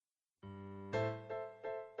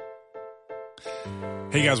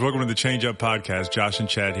Hey guys, welcome to the Change Up Podcast. Josh and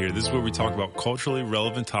Chad here. This is where we talk about culturally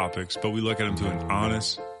relevant topics, but we look at them through an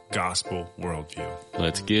honest gospel worldview.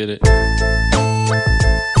 Let's get it.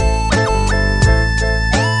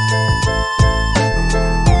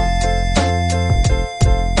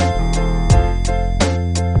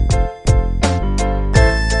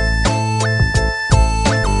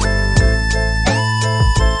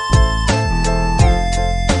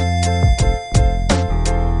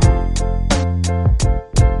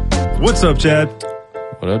 What's up, Chad?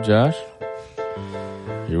 What up, Josh?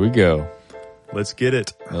 Here we go. Let's get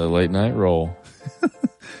it. Another late night roll.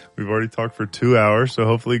 We've already talked for 2 hours, so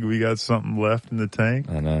hopefully we got something left in the tank.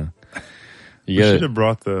 I know. We should have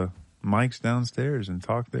brought the mics downstairs and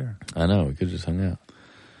talked there. I know. We could have just hung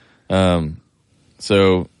out.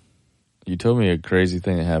 So you told me a crazy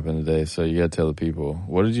thing that happened today, so you got to tell the people.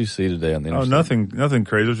 What did you see today on the interstate? Oh, nothing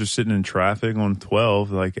crazy. I was just sitting in traffic on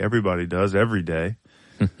 12 like everybody does every day.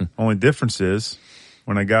 Only difference is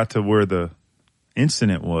when I got to where the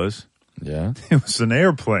incident was, yeah, it was an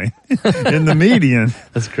airplane in the median.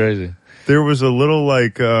 That's crazy. There was a little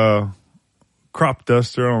like crop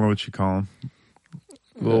duster. I don't know what you call them.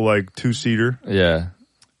 A little like two-seater. Yeah.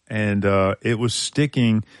 And it was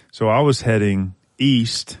sticking. So I was heading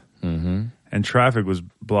east, and traffic was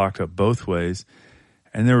blocked up both ways.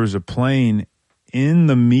 And there was a plane in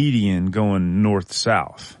the median going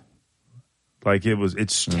north-south. Like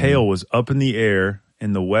its tail was up in the air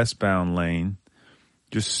in the westbound lane,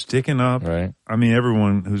 just sticking up. Right. I mean,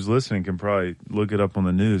 everyone who's listening can probably look it up on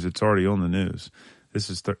the news. It's already on the news.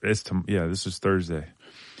 This is Thursday.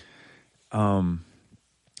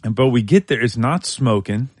 But we get there. It's not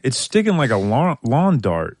smoking. It's sticking like a lawn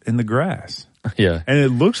dart in the grass. Yeah. And it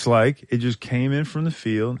looks like it just came in from the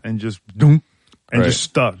field and just doom. And just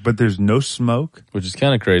stuck, but there's no smoke. Which is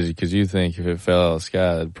kind of crazy because you think if it fell out of the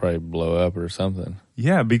sky, it'd probably blow up or something.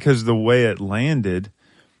 Yeah, because the way it landed,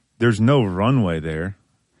 there's no runway there.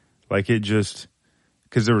 Like it just,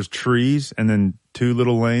 because there was trees and then two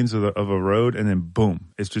little lanes of a road, and then boom,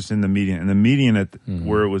 it's just in the median. And the median at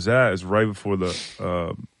where it was at is right before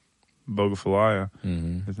the Bogafalaya.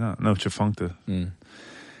 It's not, no, Chifuncta.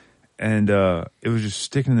 And it was just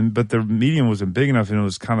sticking in, but the median wasn't big enough, and it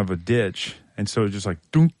was kind of a ditch. And so it just like,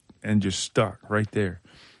 doom, and just stuck right there.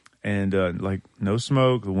 And like no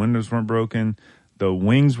smoke, the windows weren't broken, the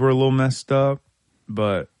wings were a little messed up.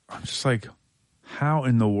 But I'm just like, how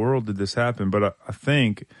in the world did this happen? But I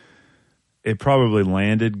think it probably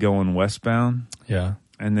landed going westbound. Yeah.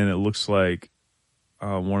 And then it looks like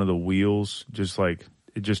one of the wheels just like,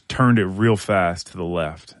 it just turned it real fast to the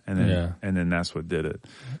left. And then that's what did it.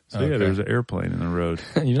 So yeah, there was an airplane in the road.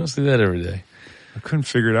 You don't see that every day. I couldn't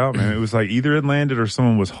figure it out, man. It was like either it landed or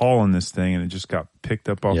someone was hauling this thing and it just got picked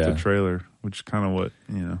up off the trailer, which is kind of what,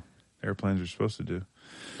 airplanes are supposed to do.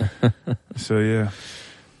 So, yeah.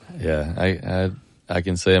 Yeah, I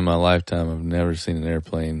can say in my lifetime I've never seen an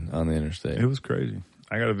airplane on the interstate. It was crazy.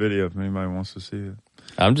 I got a video if anybody wants to see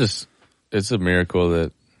it. It's a miracle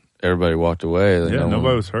that everybody walked away. Yeah,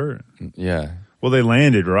 nobody was hurt. Yeah. Well, they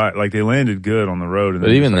landed right. Like, they landed good on the road. And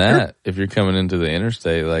but even that, if you're coming into the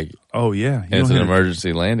interstate, like... Oh, yeah. And it's an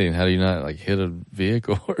emergency landing, how do you not, like, hit a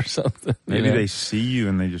vehicle or something? Maybe they see you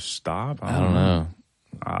and they just stop. I don't know.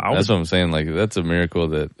 That's what I'm saying. Like, that's a miracle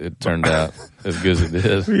that it turned out as good as it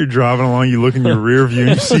is. You're driving along, you look in your rear view,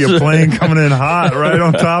 and you see a plane coming in hot right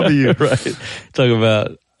on top of you. Right. Talk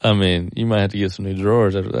about... I mean, you might have to get some new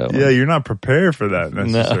drawers after that one. Yeah, you're not prepared for that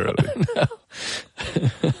necessarily. No.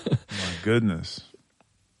 My goodness.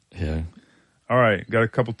 Yeah. All right, got a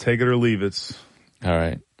couple take it or leave it's. All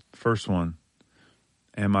right. First one.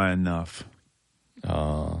 Am I enough?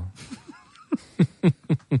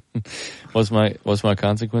 What's my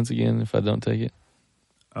consequence again if I don't take it?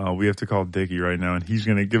 We have to call Dickie right now, and he's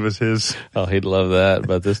going to give us his. Oh, he'd love that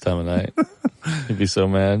about this time of night. He'd be so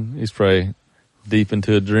mad. He's probably deep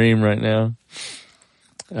into a dream right now.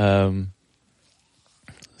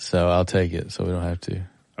 So I'll take it so we don't have to.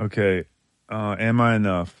 Okay. Am I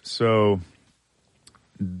enough? So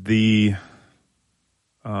the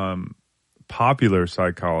popular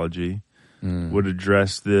psychology would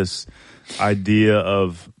address this idea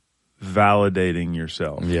of validating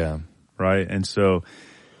yourself. Yeah. Right? And so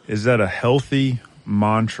is that a healthy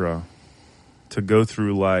mantra to go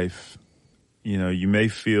through life? You know, you may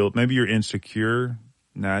feel, maybe you're insecure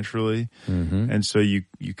naturally. And so you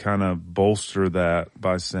kind of bolster that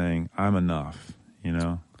by saying, I'm enough, you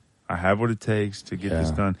know, I have what it takes to get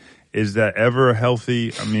this done. Is that ever a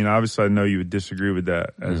healthy, I mean, obviously I know you would disagree with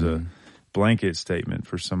that as a blanket statement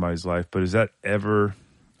for somebody's life, but is that ever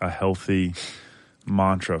a healthy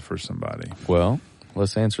mantra for somebody? Well,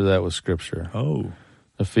 Let's answer that with Scripture. Oh.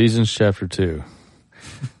 Ephesians chapter 2.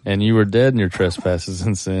 And you were dead in your trespasses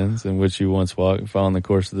and sins, in which you once walked, following the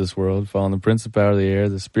course of this world, following the prince of power of the air,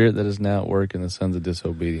 the spirit that is now at work in the sons of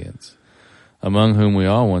disobedience, among whom we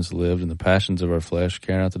all once lived in the passions of our flesh,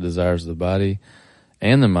 carrying out the desires of the body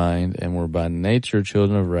and the mind, and were by nature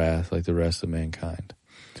children of wrath like the rest of mankind.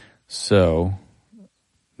 So,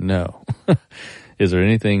 no. Is there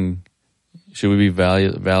anything, should we be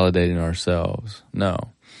validating ourselves? No.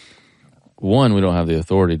 One, we don't have the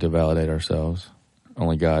authority to validate ourselves.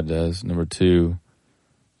 Only God does. Number two,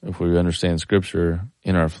 if we understand Scripture,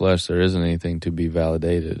 in our flesh there isn't anything to be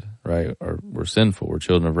validated, right? Or we're sinful. We're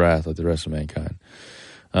children of wrath like the rest of mankind.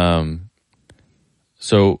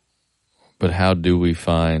 But how do we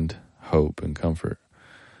find hope and comfort?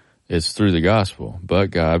 It's through the gospel. But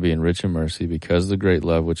God, being rich in mercy, because of the great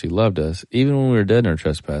love which he loved us, even when we were dead in our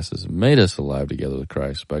trespasses, made us alive together with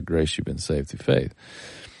Christ. By grace you've been saved through faith.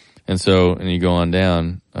 And you go on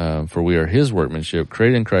down, for we are his workmanship,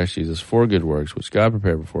 created in Christ Jesus for good works, which God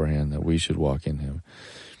prepared beforehand that we should walk in him.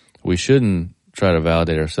 We shouldn't try to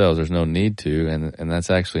validate ourselves. There's no need to, and that's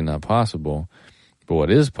actually not possible. But what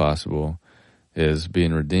is possible is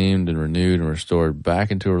being redeemed and renewed and restored back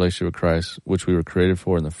into a relationship with Christ, which we were created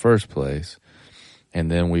for in the first place. And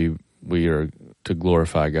then we are to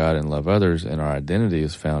glorify God and love others, and our identity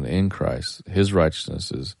is found in Christ. His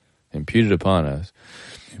righteousness is imputed upon us.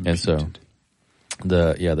 Imputed. And so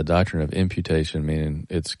the doctrine of imputation, meaning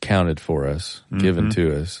it's counted for us, given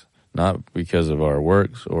to us, not because of our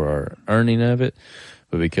works or our earning of it,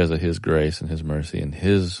 but because of his grace and his mercy and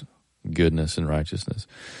his goodness and righteousness.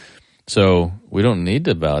 So we don't need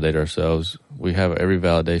to validate ourselves. We have every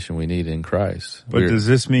validation we need in Christ. But does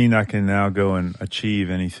this mean I can now go and achieve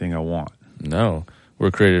anything I want? No.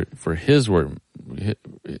 We're created for his work.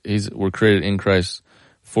 We're created in Christ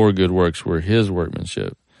for good works. We're his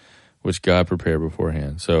workmanship, which God prepared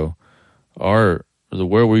beforehand. So where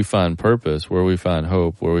we find purpose, where we find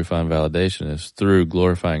hope, where we find validation is through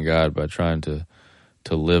glorifying God by trying to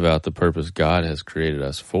live out the purpose God has created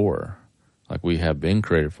us for. Like we have been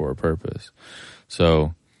created for a purpose.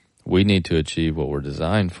 So we need to achieve what we're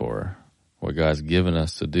designed for, what God's given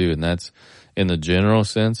us to do. And that's in the general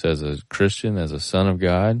sense as a Christian, as a son of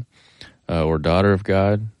God or daughter of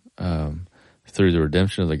God, through the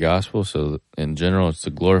redemption of the gospel. So in general, it's to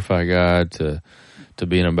glorify God, to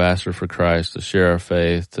be an ambassador for Christ, to share our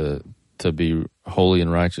faith, to be holy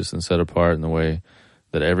and righteous and set apart in the way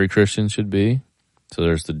that every Christian should be. So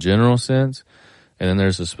there's the general sense. And then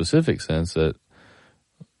there's a specific sense that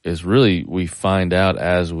is really we find out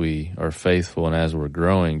as we are faithful and as we're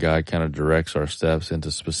growing, God kind of directs our steps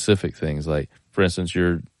into specific things. Like, for instance,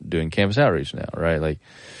 you're doing campus outreach now, right? Like,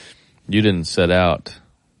 you didn't set out,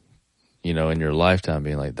 in your lifetime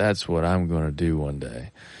being like, that's what I'm going to do one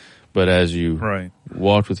day. But as you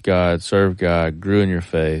walked with God, served God, grew in your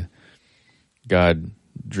faith, God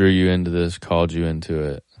drew you into this, called you into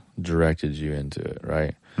it, directed you into it,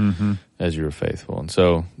 right? Mm-hmm. As you were faithful. And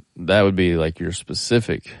so that would be like your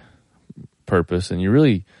specific purpose. And you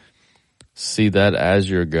really see that as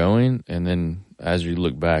you're going. And then as you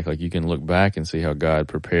look back, like you can look back and see how God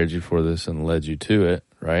prepared you for this and led you to it,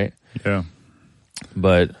 right? Yeah.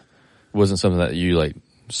 But it wasn't something that you like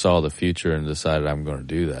saw the future and decided I'm going to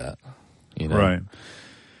do that, Right.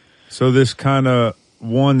 So this kind of,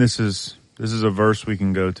 this is a verse we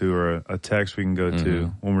can go to or a text we can go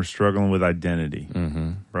to when we're struggling with identity,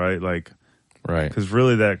 right? Like, right. Because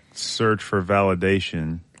really that search for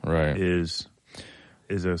validation is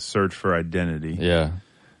a search for identity. Yeah.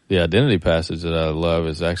 The identity passage that I love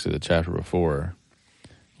is actually the chapter before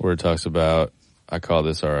where it talks about, I call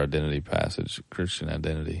this our identity passage, Christian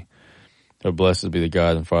identity. Oh, blessed be the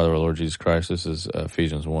God and Father of our Lord Jesus Christ. This is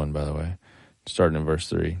Ephesians 1, by the way, starting in verse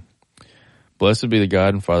 3. Blessed be the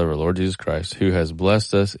God and Father of our Lord Jesus Christ, who has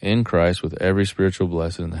blessed us in Christ with every spiritual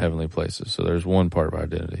blessing in the heavenly places. So there's one part of our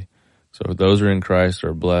identity. So those who are in Christ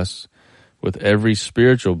are blessed with every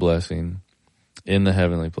spiritual blessing in the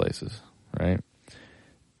heavenly places, right?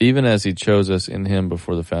 Even as he chose us in him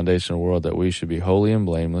before the foundation of the world, that we should be holy and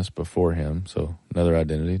blameless before him. So another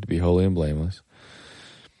identity, to be holy and blameless.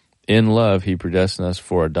 In love, he predestined us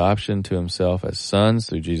for adoption to himself as sons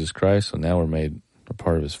through Jesus Christ. So now we're made a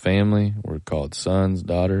part of his family. We're called sons,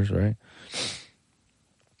 daughters, right?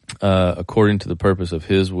 According to the purpose of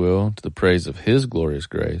his will, to the praise of his glorious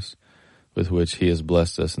grace, with which he has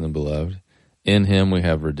blessed us in the beloved. In him we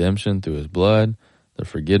have redemption through his blood, the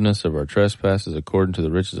forgiveness of our trespasses according to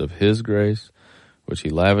the riches of his grace, which he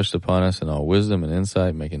lavished upon us in all wisdom and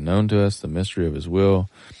insight, making known to us the mystery of his will,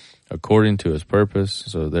 according to his purpose.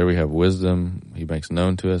 So there we have wisdom. He makes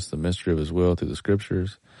known to us the mystery of his will through the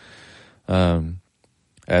scriptures.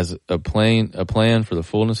 As a plan for the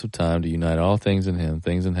fullness of time to unite all things in him,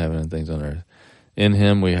 things in heaven and things on earth. In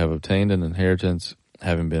him we have obtained an inheritance,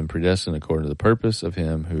 having been predestined according to the purpose of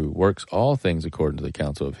him who works all things according to the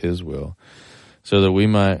counsel of his will, so that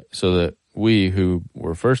we who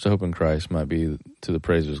were first to hope in Christ might be to the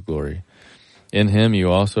praise of his glory. In him you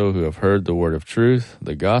also who have heard the word of truth,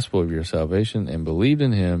 the gospel of your salvation, and believed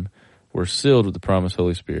in him, were sealed with the promised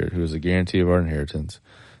Holy Spirit, who is the guarantee of our inheritance,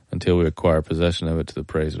 until we acquire possession of it to the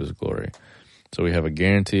praise of his glory. So we have a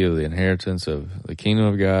guarantee of the inheritance of the kingdom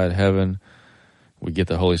of God, heaven. We get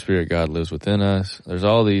the Holy Spirit. God lives within us. There's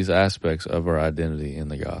all these aspects of our identity in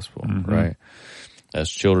the gospel, right? As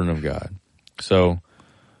children of God. So,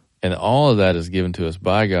 and all of that is given to us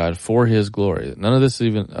by God for his glory. None of this is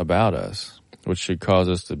even about us, which should cause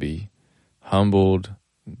us to be humbled,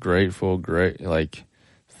 grateful,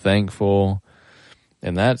 thankful.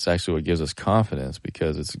 And that's actually what gives us confidence,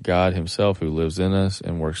 because it's God himself who lives in us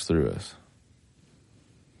and works through us.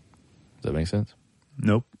 Does that make sense?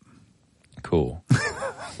 Nope. Cool.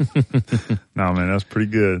 No, man, that's pretty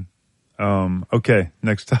good. Okay,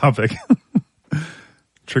 next topic.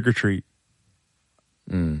 Trick or treat.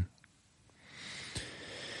 It's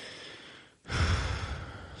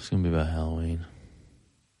going to be about Halloween.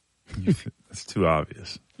 That's too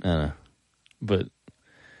obvious. I know. But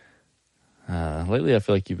lately I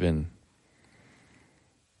feel like you've been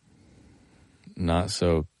not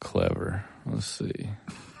so clever. Let's see.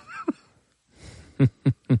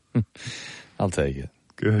 I'll take it.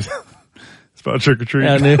 Good. It's about trick or treat.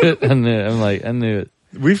 Yeah, I knew it. I knew it.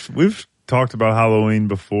 We've talked about Halloween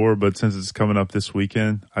before, but since it's coming up this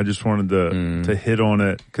weekend, I just wanted to hit on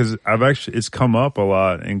it, because it's come up a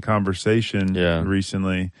lot in conversation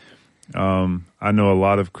recently. I know a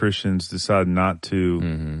lot of Christians decide not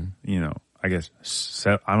to, I guess,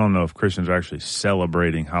 I don't know if Christians are actually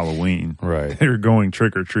celebrating Halloween. Right. They're going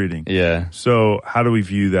trick-or-treating. Yeah. So how do we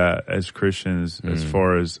view that as Christians as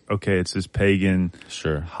far as, okay, it's this pagan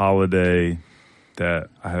holiday that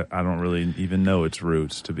I don't really even know its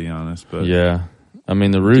roots, to be honest. But yeah. I mean,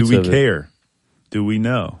 the roots do we of care? Do we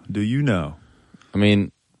know? Do you know? I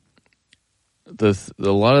mean, a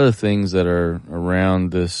lot of the things that are around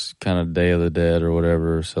this kind of Day of the Dead or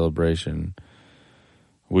whatever celebration,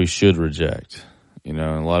 we should reject, and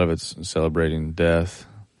a lot of it's celebrating death.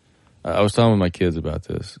 I was talking with my kids about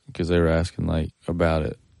this because they were asking about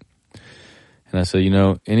it. And I said,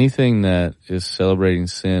 anything that is celebrating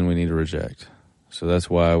sin, we need to reject. So that's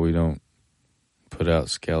why we don't put out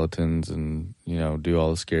skeletons and, do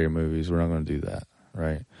all the scary movies. We're not going to do that,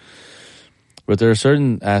 right? But there are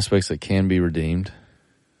certain aspects that can be redeemed,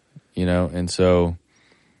 and so,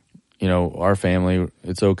 our family,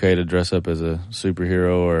 it's okay to dress up as a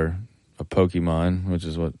superhero or a Pokemon, which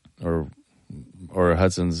is or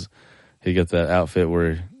Hudson's, he got that outfit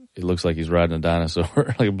where it looks like he's riding a dinosaur,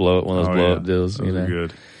 like one of those blow-up deals, Those are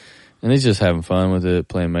good. And he's just having fun with it,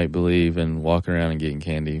 playing make-believe and walking around and getting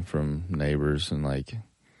candy from neighbors, and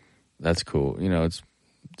that's cool.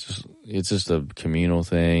 It's just a communal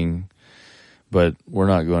thing, but we're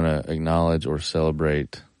not going to acknowledge or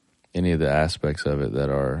celebrate any of the aspects of it that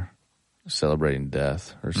are celebrating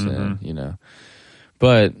death or sin,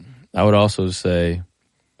 But I would also say,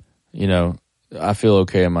 I feel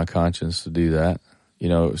okay in my conscience to do that.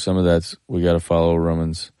 Some of that's, we got to follow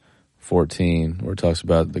Romans 14, where it talks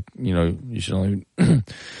about you should only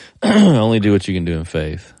only do what you can do in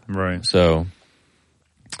faith. Right. So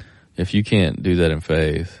if you can't do that in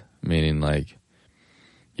faith, meaning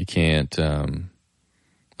you can't,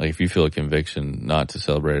 if you feel a conviction not to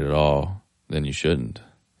celebrate at all, then you shouldn't.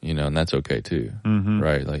 And that's okay too,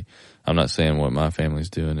 right? I'm not saying what my family's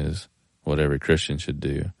doing is what every Christian should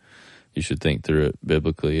do. You should think through it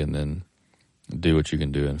biblically and then do what you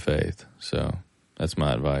can do in faith. So that's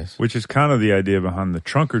my advice. Which is kind of the idea behind the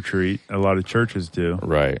trunk or treat a lot of churches do.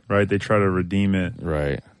 Right. Right? They try to redeem it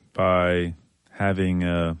by having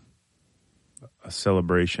a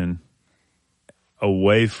celebration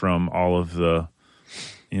away from all of the,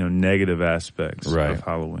 negative aspects of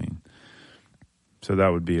Halloween. So that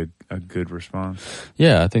would be a good response.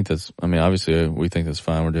 Yeah, I think obviously we think that's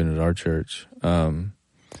fine. We're doing it at our church.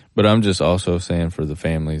 But I'm just also saying for the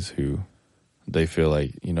families who they feel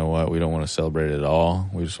like, we don't want to celebrate it at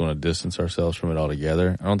all. We just want to distance ourselves from it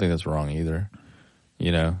altogether. I don't think that's wrong either.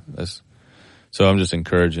 So I'm just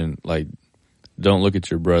encouraging, don't look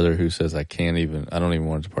at your brother who says, I don't even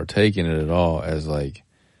want to partake in it at all as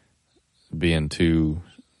being too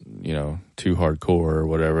hardcore or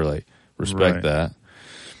whatever. Respect that.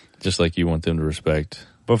 Just like you want them to respect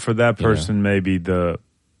But for that person, maybe to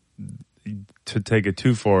take it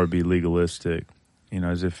too far would be legalistic.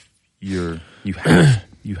 As if you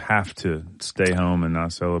have to stay home and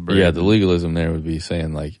not celebrate. Yeah, the legalism there would be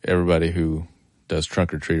saying like everybody who does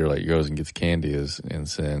trunk or treat or like goes and gets candy is in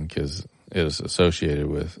sin because it is associated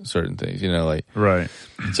with certain things. Right.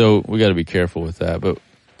 So we got to be careful with that. But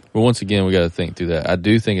once again, we got to think through that. I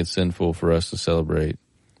do think it's sinful for us to celebrate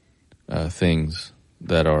things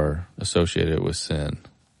that are associated with sin.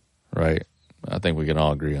 Right. I think we can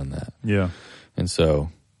all agree on that. Yeah. And so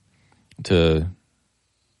to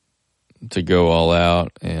go all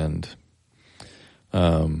out and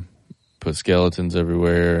put skeletons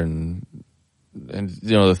everywhere and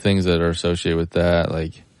the things that are associated with that,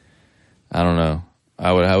 like, I don't know.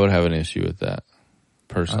 I would have an issue with that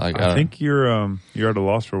personally. I think you're at a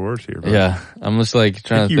loss for words here. Bro. Yeah, I'm just like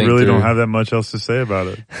trying to think. You really through. don't have that much else to say about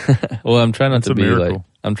it. Well, I'm trying not to be miracle. like.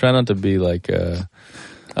 I'm trying not to be like. I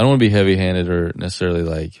don't want to be heavy-handed or necessarily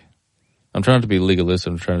like. I'm trying not to be legalistic.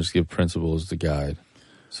 I'm trying to just give principles to guide.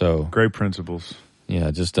 So great principles. Yeah,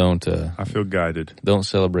 just don't. I feel guided. Don't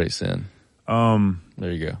celebrate sin.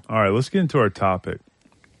 There you go. All right, let's get into our topic.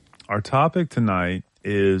 Our topic tonight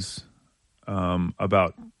is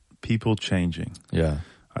about people changing. Yeah.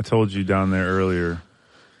 I told you down there earlier,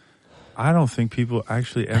 I don't think people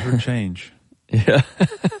actually ever change. Yeah.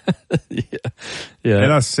 Yeah.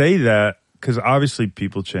 And I say that because obviously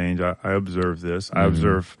people change. I observe this. I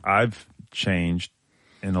observe I've changed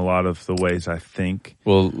in a lot of the ways I think.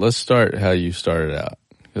 Well, let's start how you started out,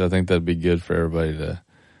 because I think that'd be good for everybody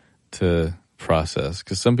to process,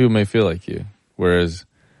 because some people may feel like you, whereas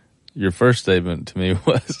your first statement to me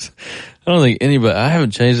was, I don't think I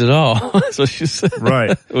haven't changed at all. That's what you said.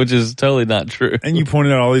 Right. Which is totally not true. And you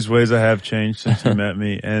pointed out all these ways I have changed since you met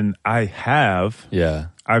me, and I have. Yeah.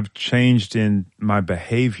 I've changed in my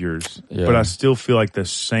behaviors, but I still feel like the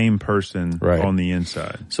same person on the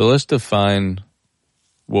inside. So let's define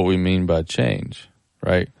what we mean by change,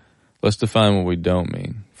 right? Let's define what we don't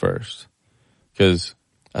mean first. Because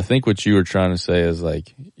I think what you were trying to say is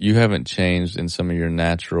like, you haven't changed in some of your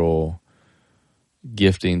natural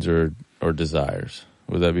giftings or desires.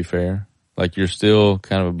 Would that be fair? Like, you're still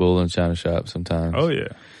kind of a bull in a china shop sometimes. Oh,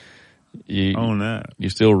 yeah. You own that. You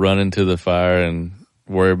still run into the fire and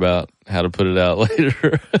worry about how to put it out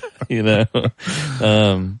later,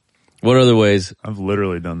 What other ways? I've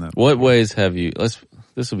literally done that. What ways have you,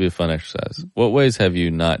 this will be a fun exercise. What ways have you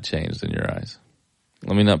not changed in your eyes?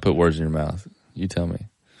 Let me not put words in your mouth. You tell me.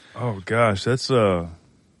 Oh gosh, that's a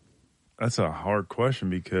hard question,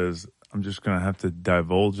 because I'm just going to have to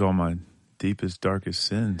divulge all my deepest, darkest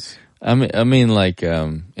sins. I mean like,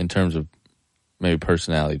 in terms of maybe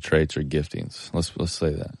personality traits or giftings. Let's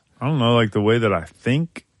say that. I don't know, like the way that I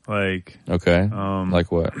think, like. Okay.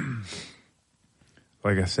 Like what?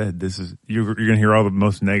 Like I said, you're going to hear all the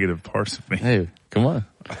most negative parts of me. Hey, come on.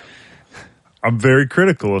 I'm very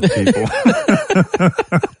critical of people.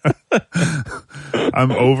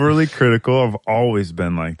 I'm overly critical. I've always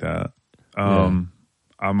been like that. I'm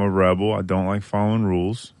a rebel. I don't like following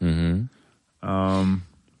rules. Mm-hmm.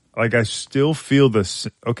 Like I still feel this.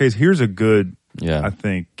 Okay, here's a good, I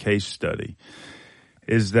think, case study.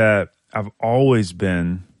 Is that I've always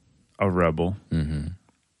been a rebel. Mm-hmm.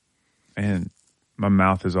 And my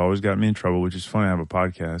mouth has always gotten me in trouble, which is funny. I have a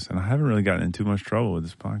podcast, and I haven't really gotten in too much trouble with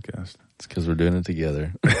this podcast. It's because we're doing it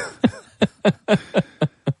together.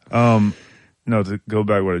 No, to go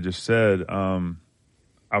back to what I just said,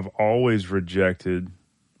 I've always rejected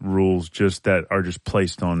rules just that are just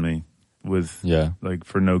placed on me with, like,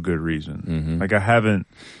 for no good reason. Mm-hmm. Like, I haven't,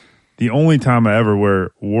 the only time I ever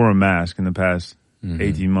wore a mask in the past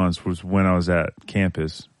 18 months was when I was at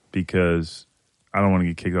campus, because I don't want to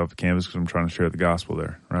get kicked off the campus because I'm trying to share the gospel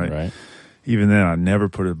there, right? Even then, I never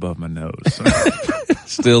put it above my nose.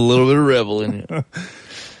 Still a little bit of rebel in you.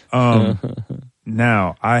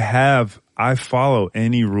 Now, I follow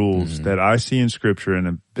any rules that I see in Scripture and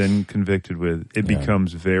have been convicted with. It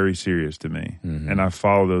becomes very serious to me, and I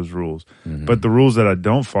follow those rules. But the rules that I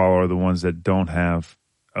don't follow are the ones that don't have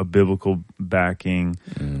a biblical backing,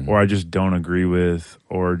 or I just don't agree with,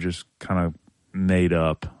 or just kind of made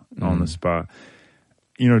up on the spot.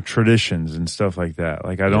 Traditions and stuff like that.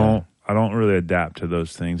 Like I don't really adapt to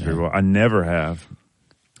those things very well. I never have.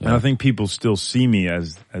 And I think people still see me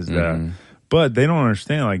as that. But they don't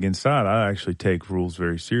understand, like, inside, I actually take rules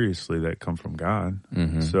very seriously that come from God.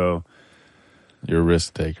 So. You're a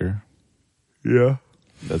risk taker. Yeah.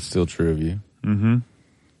 That's still true of you.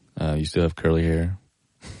 You still have curly hair.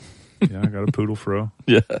 Yeah, I got a poodle fro.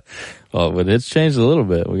 Yeah. Well, but it's changed a little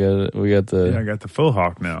bit. We got the. Yeah, I got the faux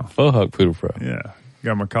hawk now. Faux hawk poodle fro. Yeah.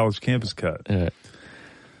 Got my college campus cut. Yeah.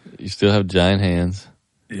 You still have giant hands.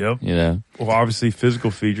 Yep. You know. Well, obviously,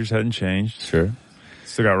 physical features hadn't changed. Sure.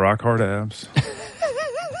 Still got rock hard abs.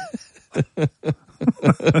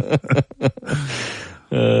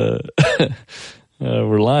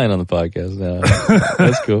 We're lying on the podcast now.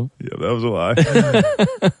 That's cool. Yeah, that was a lie.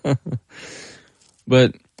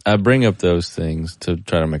 But I bring up those things to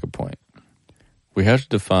try to make a point. We have to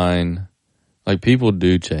define, like, people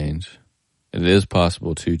do change. It is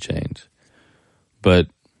possible to change. But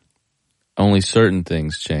only certain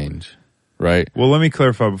things change, right? Well, let me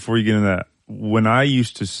clarify before you get into that. When I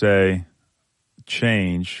used to say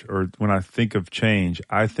change, or when I think of change,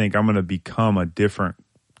 I think I'm going to become a different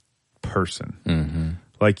person. Mm-hmm.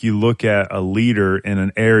 Like, you look at a leader in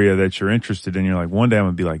an area that you're interested in, you're like, one day I'm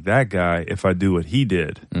going to be like that guy if I do what he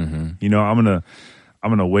did. Mm-hmm. You know, I'm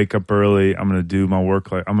going to wake up early. I'm going to do my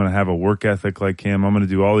work I'm going to have a work ethic like him. I'm going to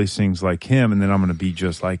do all these things like him, and then I'm going to be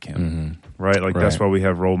just like him. Mm-hmm. Right? Like, that's why we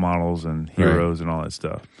have role models and heroes and all that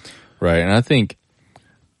stuff. Right. And I think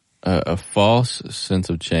a false sense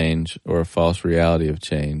of change, or a false reality of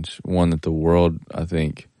change, one that the world, I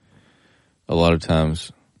think, a lot of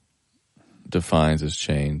times defines as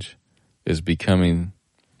change, is becoming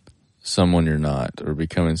someone you're not, or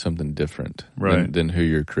becoming something different than who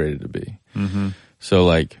you're created to be. Mm-hmm. So,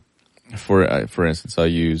 like, for instance, I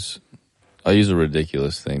use a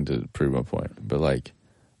ridiculous thing to prove my point, but, like,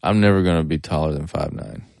 I'm never going to be taller than 5'9",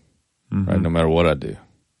 mm-hmm. right? No matter what I do,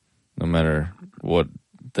 no matter what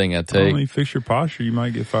thing I take. Well, you fix your posture, you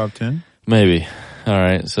might get 5'10". Maybe. All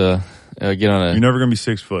right, so get on a. You're never going to be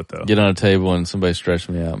 6 foot though. Get on a table and somebody stretch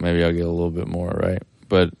me out. Maybe I'll get a little bit more, right?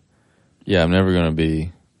 But yeah, I'm never going to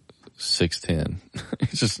be 6'10".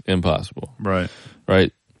 It's just impossible. Right.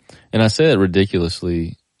 Right. And I say that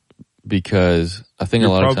ridiculously because I think you're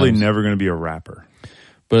a lot of times. You're probably never going to be a rapper.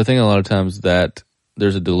 But I think a lot of times that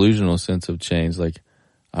there's a delusional sense of change. Like,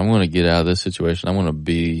 I'm going to get out of this situation. I'm going to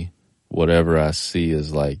be whatever I see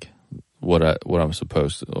as, like, what I'm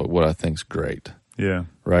supposed to, or what I think's great. Yeah.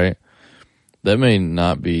 Right? That may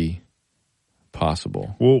not be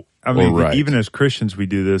possible. Well, I mean, even as Christians, we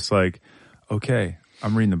do this, like, okay,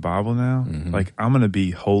 I'm reading the Bible now. Mm-hmm. Like, I'm going to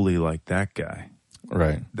be holy like that guy.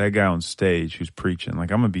 Right. That guy on stage who's preaching.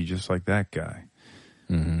 Like, I'm going to be just like that guy.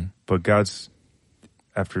 Mm-hmm. But God's,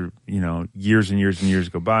 after, years and years and years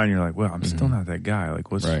go by, and you're like, well, I'm still not that guy.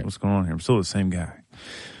 Like, what's going on here? I'm still the same guy.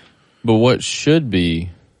 But what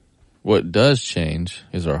does change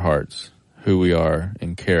is our hearts, who we are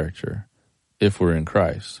in character, if we're in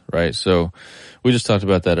Christ, right? So we just talked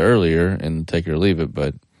about that earlier in Take It or Leave It,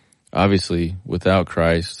 but obviously without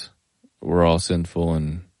Christ, we're all sinful,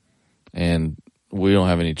 and we don't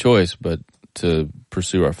have any choice but to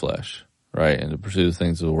pursue our flesh, right? And to pursue the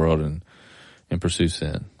things of the world and pursue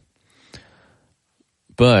sin.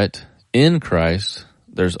 But in Christ,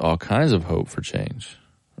 there's all kinds of hope for change,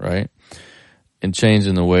 right? And change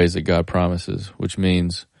in the ways that God promises, which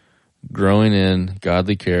means growing in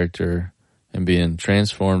godly character and being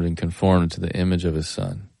transformed and conformed to the image of His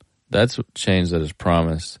Son. That's change that is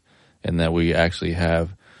promised, and that we actually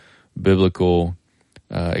have biblical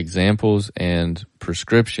examples and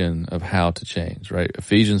prescription of how to change, right?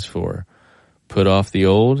 Ephesians 4, put off the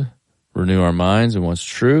old, renew our minds in what's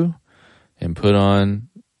true, and put on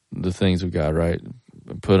the things of God, right?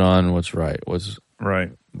 Put on what's right, what's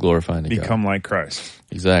right, glorifying to God. Become like Christ.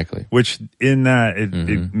 Exactly. Which in that,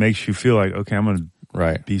 it makes you feel like, okay, I'm going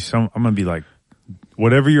to be like,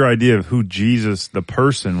 whatever your idea of who Jesus, the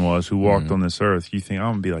person was who walked on this earth, you think, I'm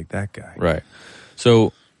going to be like that guy. Right.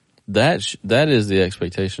 So that is the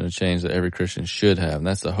expectation of change that every Christian should have, and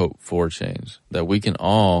that's the hope for change, that we can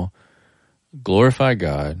all glorify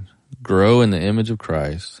God, grow in the image of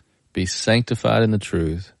Christ, be sanctified in the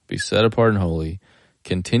truth, be set apart and holy,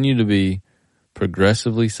 continue to be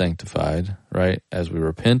progressively sanctified, right, as we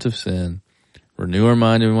repent of sin, renew our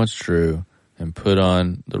mind in what's true, and put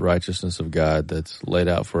on the righteousness of God that's laid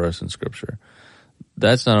out for us in Scripture.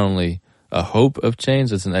 That's not only a hope of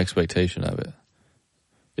change, it's an expectation of it.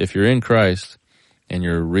 If you're in Christ and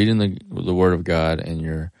you're reading the Word of God and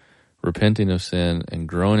you're repenting of sin and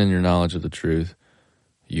growing in your knowledge of the truth,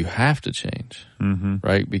 you have to change,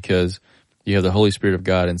 right? Because you have the Holy Spirit of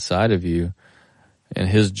God inside of you, and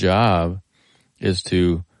His job is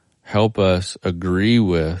to help us agree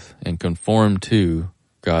with and conform to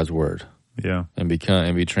God's Word. Yeah. And be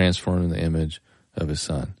transformed in the image of His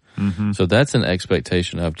Son. Mm-hmm. So that's an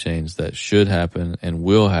expectation of change that should happen and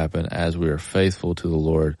will happen as we are faithful to the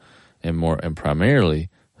Lord, and primarily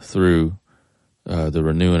through the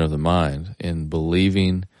renewing of the mind, in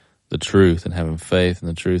believing the truth and having faith in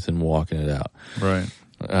the truth and walking it out. Right.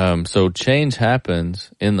 So change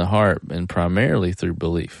happens in the heart and primarily through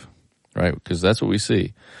belief, right? Because that's what we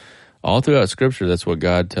see. All throughout Scripture, that's what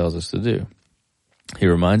God tells us to do. He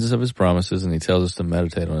reminds us of His promises, and He tells us to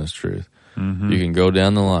meditate on His truth. Mm-hmm. You can go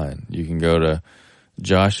down the line. You can go to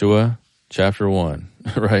Joshua chapter 1,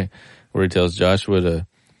 right, where He tells Joshua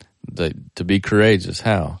to be courageous.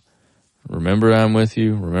 How? Remember I'm with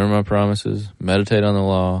you. Remember my promises. Meditate on the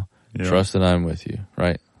law. Yep. Trust that I'm with you,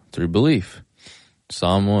 right? Through belief.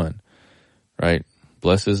 Psalm 1, right?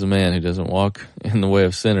 Blessed is the man who doesn't walk in the way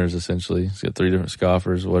of sinners, essentially. He's got 3 different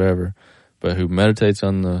scoffers, whatever, but who meditates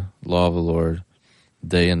on the law of the Lord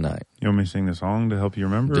day and night. You want me to sing the song to help you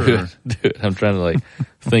remember? Do it. I'm trying to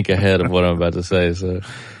think ahead of what I'm about to say, so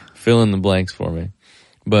fill in the blanks for me.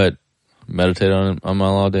 But meditate on my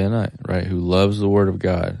law day and night, right? Who loves the Word of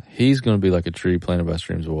God. He's going to be like a tree planted by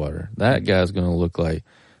streams of water. That guy's going to look like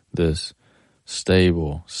this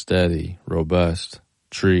stable, steady, robust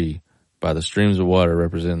tree by the streams of water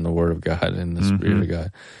representing the Word of God and the Spirit of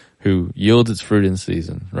God, who yields its fruit in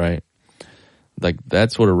season, right? Like,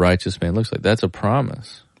 that's what a righteous man looks like. That's a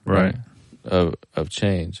promise, right? Of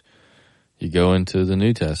change. You go into the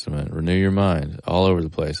New Testament, renew your mind all over the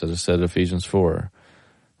place. I just said Ephesians 4,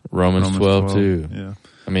 Romans 12 too. Yeah.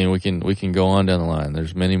 I mean, we can go on down the line.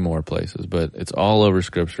 There's many more places, but it's all over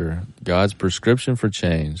Scripture. God's prescription for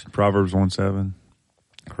change. Proverbs 1:7.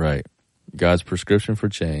 Right. God's prescription for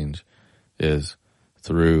change is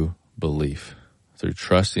through belief, through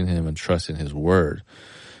trusting Him and trusting His Word.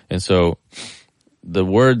 And so the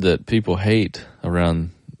word that people hate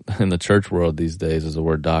around in the church world these days is the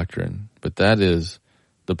word doctrine. But that is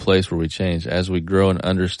the place where we change as we grow in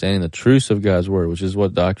understanding the truths of God's Word, which is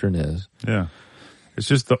what doctrine is. Yeah. It's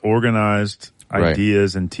just the organized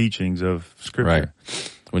ideas and teachings of Scripture. Right.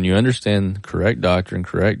 When you understand correct doctrine,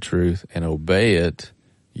 correct truth, and obey it,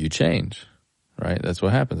 you change. Right? That's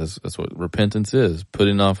what happens. That's what repentance is.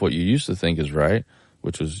 Putting off what you used to think is right,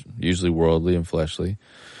 which was usually worldly and fleshly.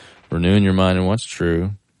 Renewing your mind in what's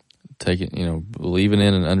true. Believing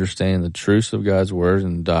in and understanding the truths of God's Word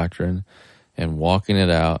and doctrine, and walking it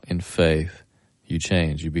out in faith, you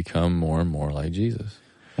change. You become more and more like Jesus.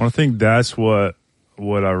 Well, I think that's what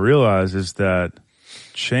I realize is that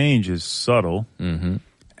change is subtle, and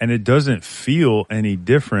it doesn't feel any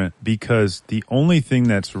different because the only thing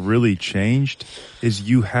that's really changed is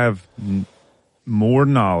you have more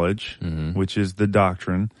knowledge, which is the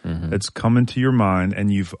doctrine that's come into your mind,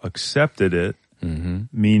 and you've accepted it,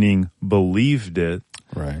 meaning believed it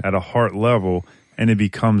at a heart level, and it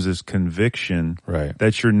becomes this conviction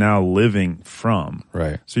that you're now living from.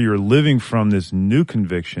 Right. So you're living from this new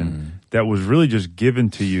conviction that was really just given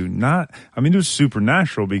to you. It was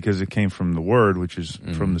supernatural because it came from the Word, which is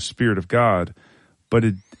from the Spirit of God, but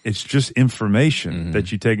it's just information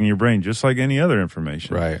that you take in your brain, just like any other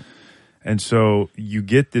information. Right. And so you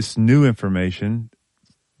get this new information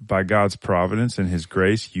by God's providence and His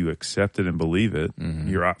grace. You accept it and believe it.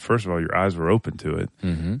 First of all, your eyes were open to it.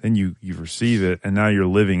 Then you receive it, and now you're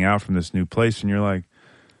living out from this new place, and you're like,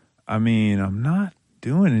 I'm not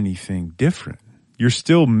doing anything different. You're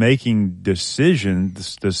still making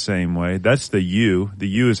decisions the same way. That's the you. The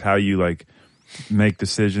you is how you make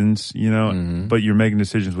decisions, but you're making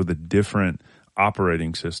decisions with a different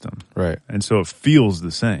operating system. Right. And so it feels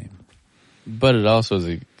the same. But it also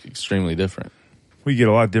is extremely different. We get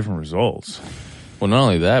a lot of different results. Well, not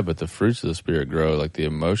only that, but the fruits of the Spirit grow, like the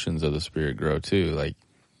emotions of the Spirit grow too, like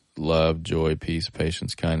love, joy, peace,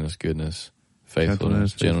 patience, kindness, goodness,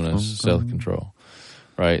 faithfulness, gentleness, self-control,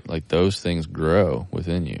 right? Like those things grow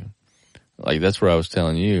within you. Like that's where I was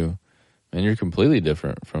telling you, man, you're completely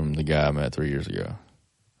different from the guy I met 3 years ago,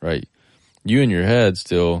 right? You in your head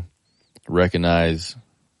still recognize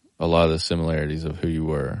a lot of the similarities of who you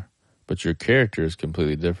were. But your character is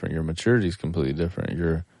completely different. Your maturity is completely different.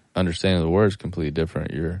 Your understanding of the Word is completely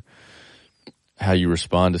different. How you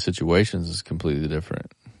respond to situations is completely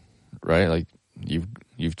different, right? Like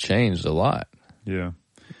you've changed a lot. Yeah.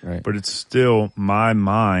 Right. But it's still my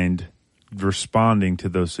mind responding to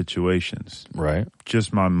those situations. Right.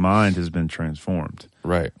 Just my mind has been transformed.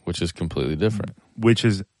 Right. Which is completely different.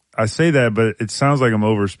 I say that, but it sounds like I'm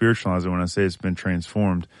over spiritualizing when I say it's been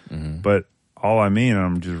transformed. But all I mean, and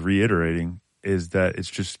I'm just reiterating, is that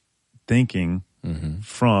it's just thinking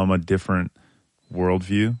from a different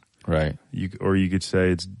worldview. Right. Or you could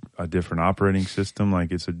say it's a different operating system,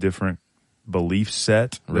 like it's a different belief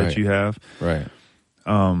set that you have. Right.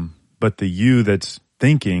 But the you that's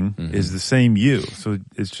thinking is the same you. So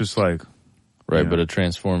it's just like... Right, but a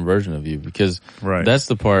transformed version of you. Because that's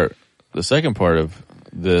the second part of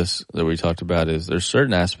this that we talked about is there's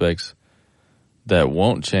certain aspects that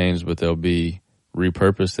won't change, but they'll be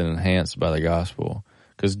repurposed and enhanced by the gospel.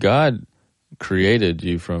 Because God created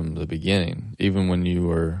you from the beginning, even when you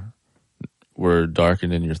were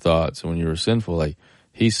darkened in your thoughts and when you were sinful. Like,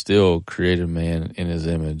 he still created man in his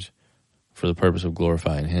image for the purpose of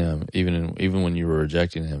glorifying him. Even when you were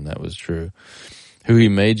rejecting him, that was true. Who he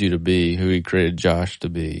made you to be, who he created Josh to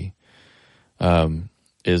be,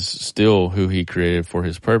 is still who he created for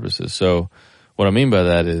his purposes. So what I mean by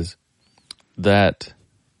that is that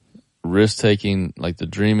risk-taking, like the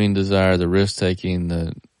dreaming desire, the risk-taking,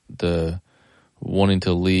 the wanting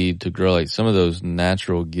to lead, to grow, like some of those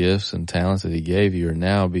natural gifts and talents that he gave you are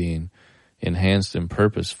now being enhanced in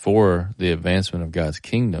purpose for the advancement of God's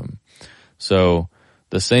kingdom. So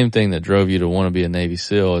the same thing that drove you to want to be a Navy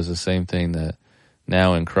SEAL is the same thing that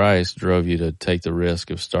now in Christ drove you to take the risk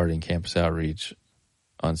of starting Campus Outreach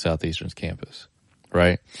on Southeastern's campus,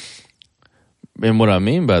 right? And what I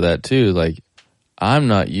mean by that too, like, I'm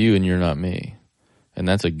not you and you're not me, and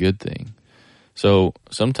that's a good thing. So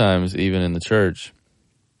sometimes even in the church,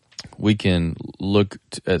 we can look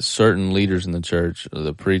at certain leaders in the church, or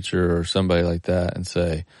the preacher or somebody like that, and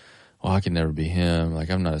say, well, I can never be him. Like,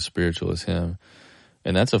 I'm not as spiritual as him.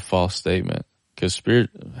 And that's a false statement, because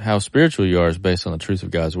how spiritual you are is based on the truth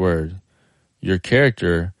of God's word. Your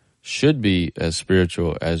character should be as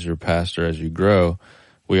spiritual as your pastor as you grow.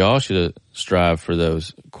 We all should strive for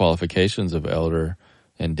those qualifications of elder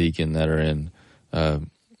and deacon that are in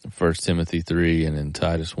 1 Timothy 3 and in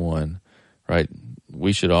Titus 1, right?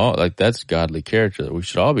 We should all, like, that's godly character that we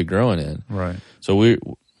should all be growing in. Right. So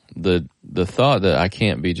the thought that I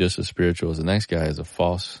can't be just as spiritual as the next guy is a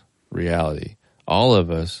false reality. All of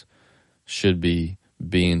us should be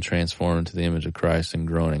being transformed into the image of Christ and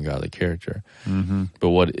growing in godly character. Mm-hmm. But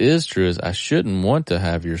what is true is I shouldn't want to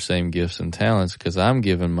have your same gifts and talents, because I'm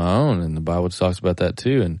given my own, and the Bible talks about that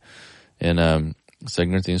too. And in 2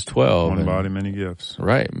 Corinthians 12, one body, many gifts.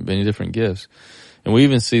 Right, many different gifts. And we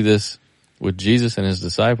even see this with Jesus and his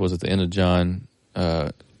disciples at the end of John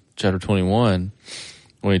chapter 21,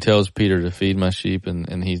 when he tells Peter to feed my sheep,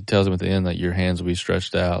 and he tells him at the end that your hands will be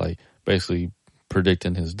stretched out, like basically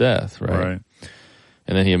predicting his death, right?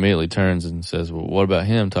 And then he immediately turns and says, well, what about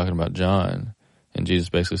him? Talking about John. And Jesus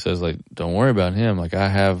basically says, like, don't worry about him. Like, I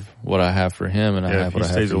have what I have for him, and I have what I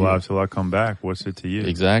have for you. If he stays alive till I come back, what's it to you?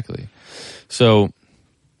 Exactly. So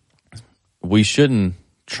we shouldn't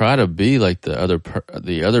try to be like the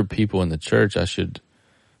other people in the church. I should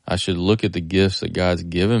look at the gifts that God's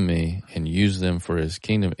given me and use them for his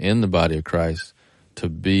kingdom in the body of Christ to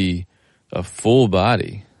be a full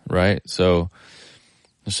body, right? So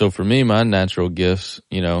for me, my natural gifts,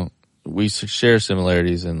 we share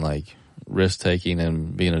similarities in like risk-taking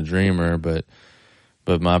and being a dreamer, but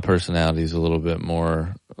my personality is a little bit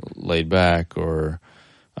more laid back, or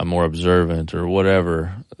I'm more observant, or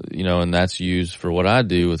whatever, and that's used for what I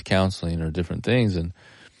do with counseling or different things. And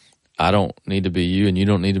I don't need to be you, and you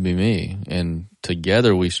don't need to be me. And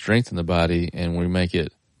together we strengthen the body, and we make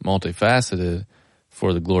it multifaceted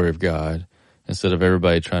for the glory of God, instead of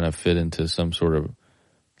everybody trying to fit into some sort of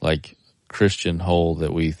like Christian hole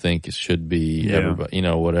that we think it should be. Everybody,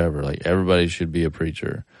 whatever. Like, everybody should be a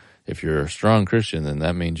preacher. If you're a strong Christian, then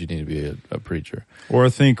that means you need to be a preacher. Or I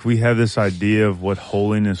think we have this idea of what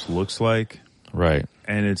holiness looks like. Right.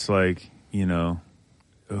 And it's like,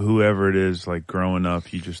 whoever it is, like growing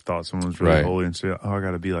up, you just thought someone was really holy and say, oh, I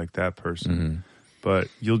got to be like that person. Mm-hmm. But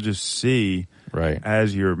you'll just see,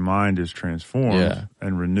 as your mind is transformed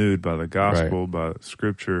and renewed by the gospel, by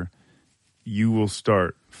Scripture, you will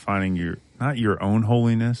start finding not your own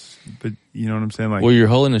holiness, but you know what I'm saying? Like, well, your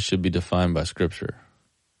holiness should be defined by Scripture,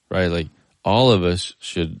 right? Like, all of us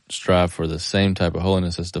should strive for the same type of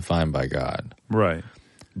holiness as defined by God. Right.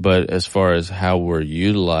 But as far as how we're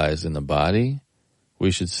utilized in the body, we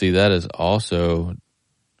should see that as also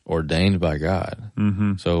ordained by God.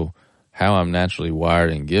 Mm-hmm. So how I'm naturally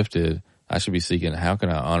wired and gifted, I should be seeking, how can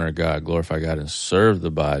I honor God, glorify God, and serve the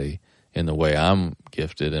body in the way I'm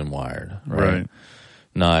gifted and wired, right?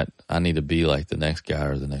 Not, I need to be like the next guy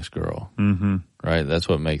or the next girl, right? That's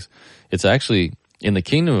what makes, it's actually, in the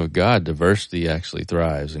kingdom of God, diversity actually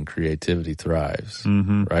thrives and creativity thrives,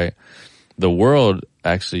 right? The world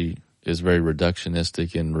actually is very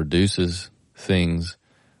reductionistic and reduces things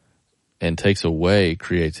and takes away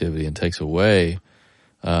creativity and takes away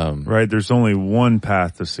right. There's only one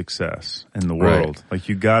path to success in the world. Right. Like,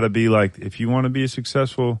 you got to be like, if you want to be a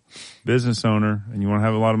successful business owner and you want to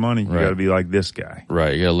have a lot of money, you got to be like this guy.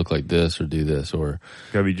 Right. You got to look like this or do this, or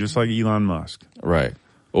you got to be just like Elon Musk. Right.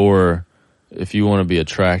 Or if you want to be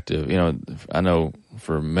attractive, I know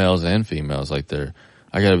for males and females, like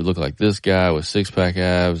I got to look like this guy with 6-pack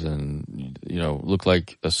abs and, look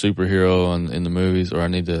like a superhero in the movies, or I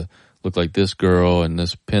need to look like this girl and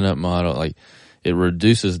this pinup model. Like, it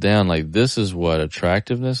reduces down, like, this is what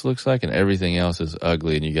attractiveness looks like, and everything else is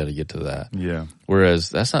ugly, and you got to get to that. Yeah. Whereas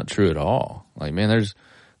that's not true at all. Like, man,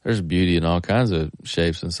 there's beauty in all kinds of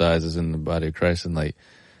shapes and sizes in the body of Christ, and like,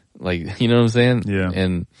 you know what I'm saying? Yeah.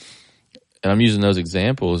 And I'm using those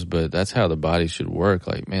examples, but that's how the body should work.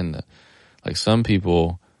 Like, man, like some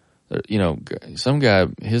people, some guy,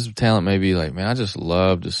 his talent may be like, man, I just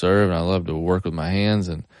love to serve and I love to work with my hands,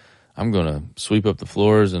 and I'm going to sweep up the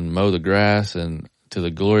floors and mow the grass and to the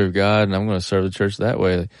glory of God, and I'm going to serve the church that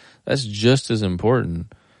way. That's just as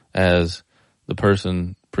important as the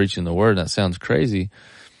person preaching the word. And that sounds crazy,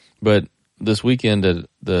 but this weekend at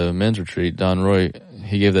the men's retreat, Don Roy,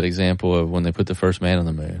 he gave that example of when they put the first man on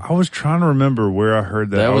the moon. I was trying to remember where I heard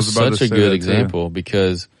that. That was such a good example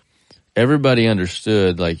because everybody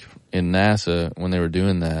understood, like in NASA, when they were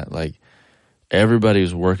doing that, like everybody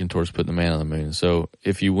was working towards putting the man on the moon. So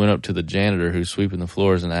if you went up to the janitor who's sweeping the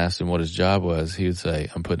floors and asked him what his job was, he would say,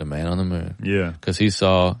 I'm putting a man on the moon. Yeah. Because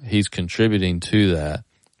he's contributing to that.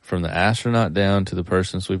 From the astronaut down to the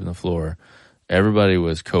person sweeping the floor, everybody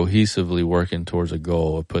was cohesively working towards a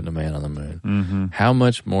goal of putting a man on the moon. Mm-hmm. How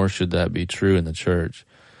much more should that be true in the church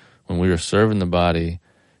when we are serving the body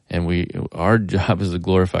and our job is to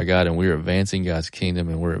glorify God, and we're advancing God's kingdom,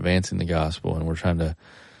 and we're advancing the gospel, and we're trying to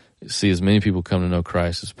see as many people come to know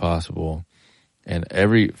Christ as possible. And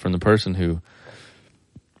from the person who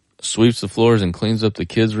sweeps the floors and cleans up the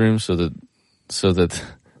kids' rooms so that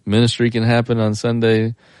ministry can happen on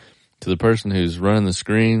Sunday, to the person who's running the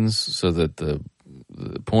screens so that the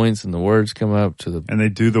points and the words come up and they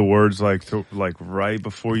do the words like right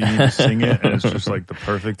before you need to sing it, and it's just like the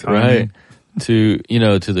perfect timing. Right. To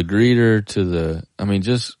the greeter,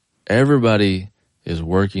 just everybody is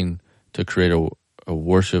working to create a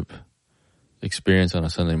worship experience on a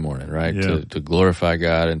Sunday morning, right? Yeah. To glorify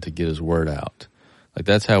God and to get his word out. Like,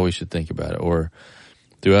 that's how we should think about it. Or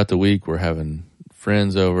throughout the week, we're having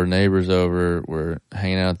friends over, neighbors over, we're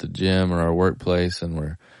hanging out at the gym or our workplace, and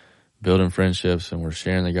we're building friendships, and we're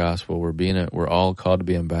sharing the gospel. We're all called to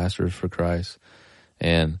be ambassadors for Christ,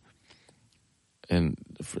 and in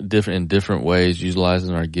different ways,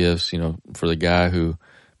 utilizing our gifts. For the guy who,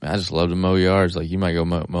 man, I just love to mow yards. Like, you might go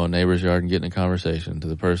mow a neighbor's yard and get in a conversation. To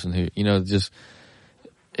the person who, just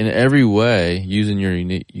in every way, using your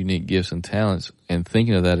unique gifts and talents, and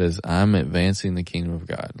thinking of that as, I'm advancing the kingdom of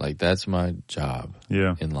God. Like, that's my job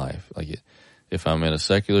in life. Like, if I'm in a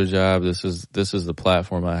secular job, this is the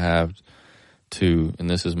platform I have and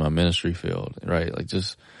this is my ministry field, right? Like,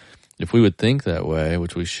 just, if we would think that way,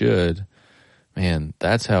 which we should, man,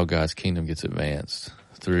 that's how God's kingdom gets advanced,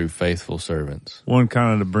 through faithful servants. One,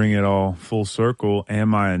 kind of to bring it all full circle,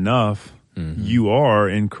 am I enough? Mm-hmm. You are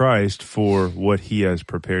in Christ for what he has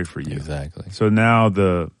prepared for you. Exactly. So now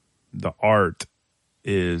the art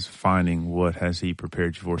is finding what has he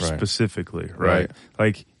prepared you for specifically, right?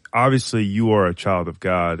 Like, obviously you are a child of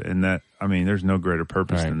God, and that, there's no greater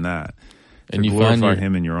purpose than that. And you glorify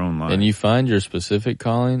him in your own life. And you find your specific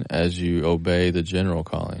calling as you obey the general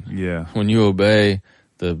calling. Yeah. When you obey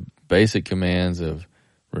the basic commands of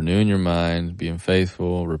renewing your mind, being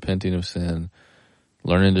faithful, repenting of sin,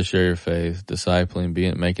 learning to share your faith,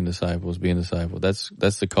 discipling, making disciples, being a disciple. That's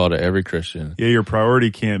the call to every Christian. Yeah, your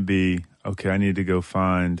priority can't be, okay, I need to go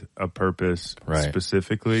find a purpose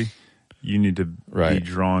specifically. You need to be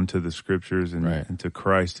drawn to the scriptures and to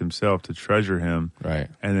Christ himself, to treasure him. Right.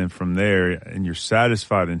 And then from there, and you're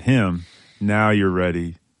satisfied in him, now you're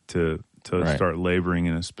ready to start laboring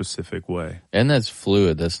in a specific way. And that's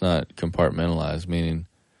fluid. That's not compartmentalized, meaning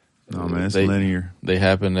no, man, it's linear. They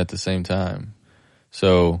happen at the same time.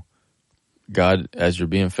 So God, as you're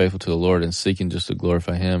being faithful to the Lord and seeking just to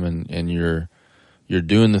glorify him, and you're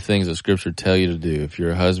doing the things that Scripture tell you to do. If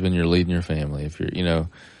you're a husband, you're leading your family. If you're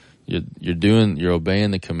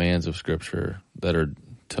obeying the commands of Scripture that are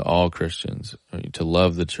to all Christians, to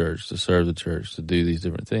love the church, to serve the church, to do these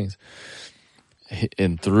different things.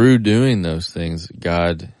 And through doing those things,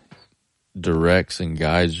 God directs and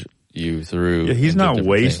guides you through. Yeah, he's not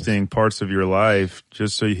wasting parts of your life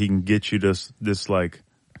just so he can get you this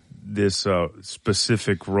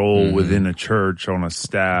specific role within a church, on a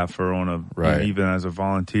staff, or on even as a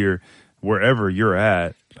volunteer, wherever you're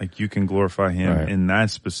at. Like, you can glorify him in that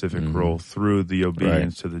specific role through the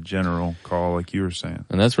obedience to the general call, like you were saying.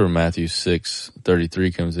 And that's where Matthew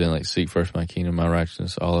 6:33 comes in. Like, seek first my kingdom, my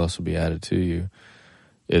righteousness, all else will be added to you.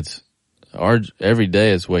 It's every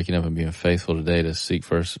day it's waking up and being faithful today to seek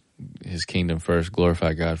first his kingdom first,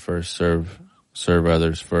 glorify God first, serve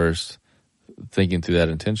others first, thinking through that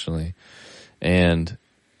intentionally. And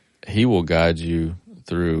he will guide you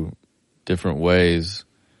through different ways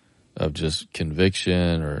of just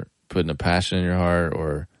conviction or putting a passion in your heart,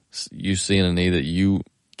 or you seeing a need that you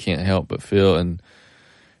can't help but feel.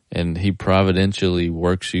 And he providentially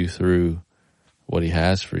works you through what he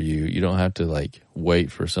has for you. You don't have to like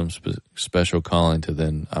wait for some special calling to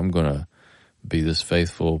then I'm going to be this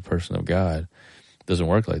faithful person of God. It doesn't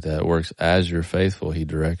work like that. It works as you're faithful. He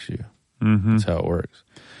directs you. Mm-hmm. That's how it works.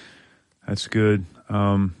 That's good.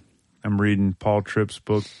 I'm reading Paul Tripp's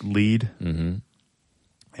book, Lead. Mm-hmm.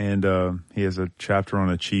 And he has a chapter on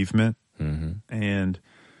achievement. Mm-hmm. And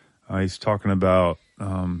he's talking about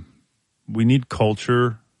we need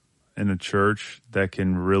culture in a church that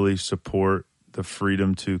can really support the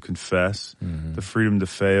freedom to confess, mm-hmm. the freedom to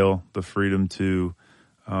fail, the freedom to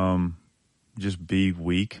just be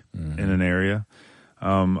weak mm-hmm. in an area.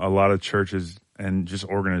 A lot of churches and just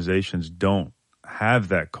organizations don't have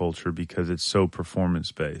that culture because it's so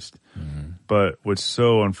performance-based. Mm-hmm. But what's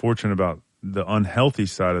so unfortunate about the unhealthy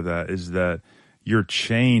side of that is that you're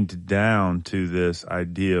chained down to this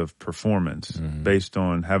idea of performance mm-hmm. based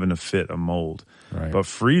on having to fit a mold. Right. But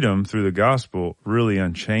freedom through the gospel really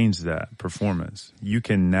unchains that performance. You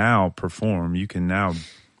can now perform. You can now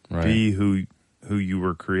right. be who you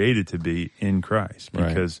were created to be in Christ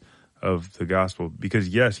because of the gospel. Because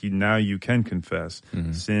yes, now you can confess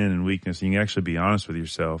mm-hmm. sin and weakness. And you can actually be honest with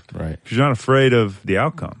yourself. Right. Because you're not afraid of the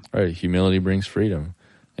outcome. Right. Humility brings freedom.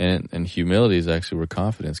 And humility is actually where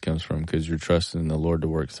confidence comes from, because you're trusting the Lord to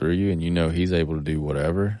work through you, and you know He's able to do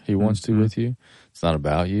whatever He wants mm-hmm. to with you. It's not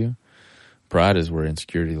about you. Pride is where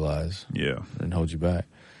insecurity lies. Yeah. And holds you back.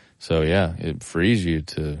 So yeah, it frees you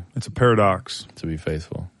to... It's a paradox. To be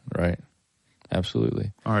faithful, right?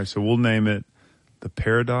 Absolutely. All right, so we'll name it The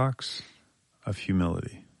Paradox of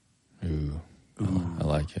Humility. Ooh. Oh, I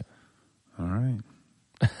like it. All right.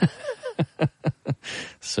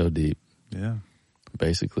 So deep. Yeah.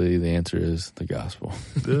 Basically, the answer is the gospel.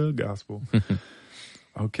 The gospel.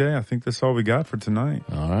 Okay, I think that's all we got for tonight.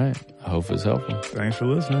 All right. I hope it's helpful. Thanks for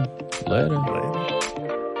listening. Later.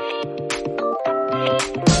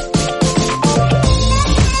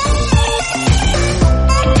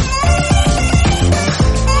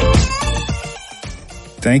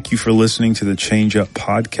 Thank you for listening to the Change Up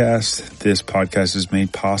podcast. This podcast is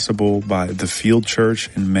made possible by The Field Church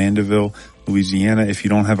in Mandeville, Louisiana. If you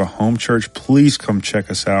don't have a home church, please come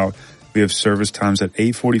check us out. We have service times at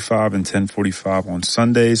 8:45 and 10:45 on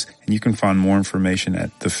Sundays, and you can find more information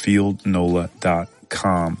at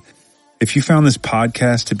thefieldnola.com. If you found this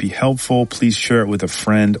podcast to be helpful, please share it with a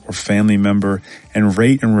friend or family member and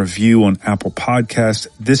rate and review on Apple Podcasts.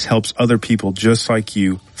 This helps other people just like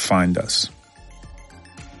you find us.